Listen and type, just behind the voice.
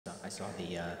saw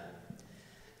the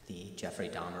Jeffrey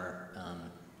Dahmer.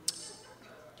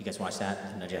 You guys watch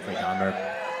that? No, Jeffrey Dahmer,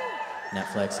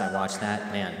 Netflix. I watched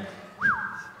that. Man,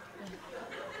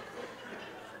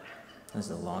 that was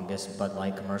the longest Bud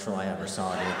Light commercial I ever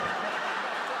saw, dude.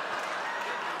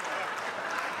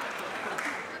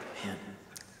 Man,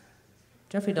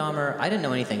 Jeffrey Dahmer. I didn't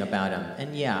know anything about him,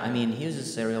 and yeah, I mean, he was a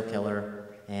serial killer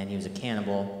and he was a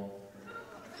cannibal,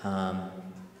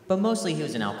 but mostly he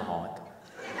was an alcoholic.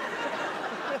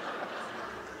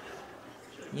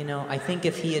 You know, I think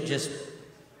if he had just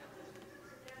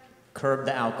curbed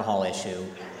the alcohol issue,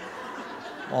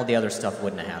 all the other stuff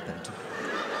wouldn't have happened.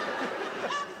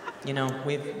 You know,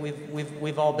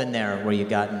 we've all been there where you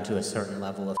got into a certain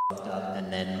level of fucked up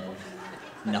and then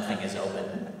nothing is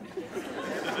open.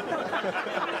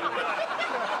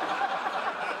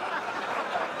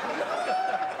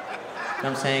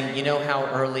 I'm saying, you know how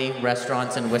early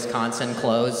restaurants in Wisconsin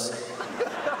close?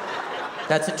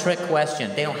 That's a trick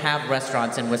question. They don't have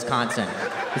restaurants in Wisconsin.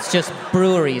 It's just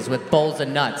breweries with bowls of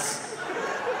nuts.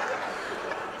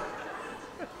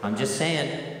 I'm just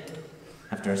saying,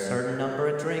 after a certain number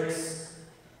of drinks,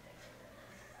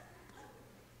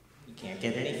 you can't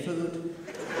get any food.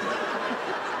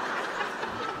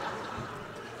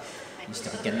 You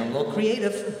start getting a little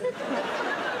creative.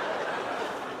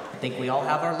 I think we all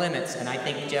have our limits, and I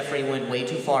think Jeffrey went way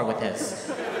too far with this.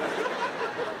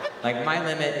 Like, my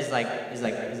limit is like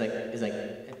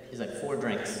 4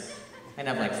 drinks. I can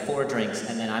have like 4 drinks,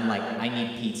 and then I'm like, I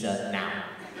need pizza now.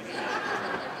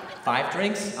 5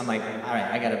 drinks? I'm like, all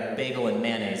right, I got a bagel and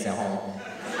mayonnaise at home.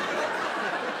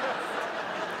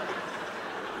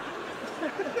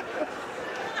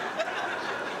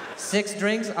 Six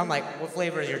drinks? I'm like, what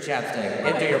flavor is your chapstick?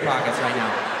 Empty your pockets right now.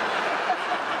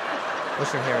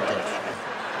 What's your heritage?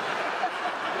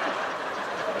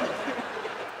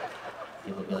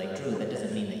 People be like, Drew, that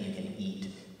doesn't mean that you can eat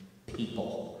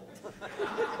people.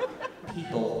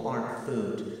 People aren't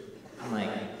food. I'm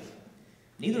like,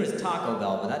 neither is Taco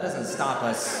Bell, but that doesn't stop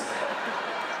us.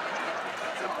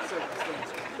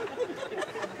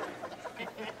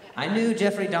 I knew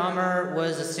Jeffrey Dahmer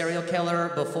was a serial killer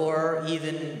before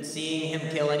even seeing him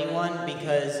kill anyone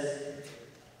because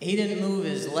he didn't move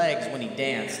his legs when he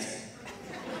danced.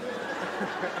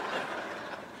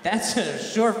 That's a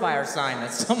surefire sign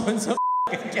that someone's a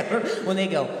fucking killer when they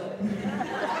go.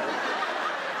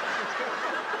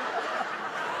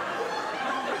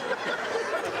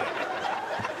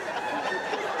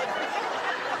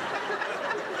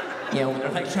 You know, when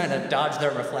they're like trying to dodge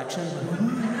their reflection.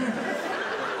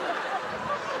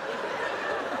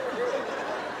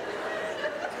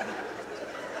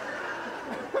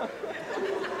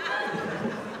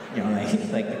 You know,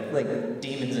 like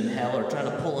demons in hell are trying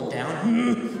to pull him down.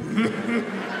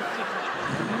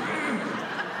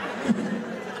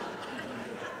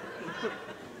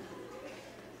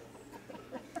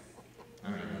 I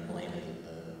don't even blame it.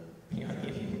 You know,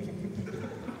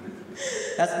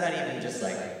 that's not even just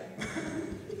like.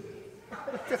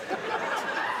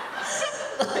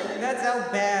 Like, that's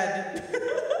how bad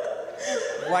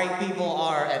white people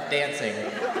are at dancing.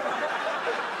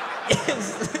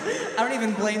 I don't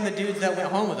even blame the dudes that went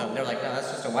home with them. They're like, no,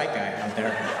 that's just a white guy out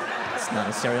there. It's not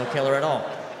a serial killer at all.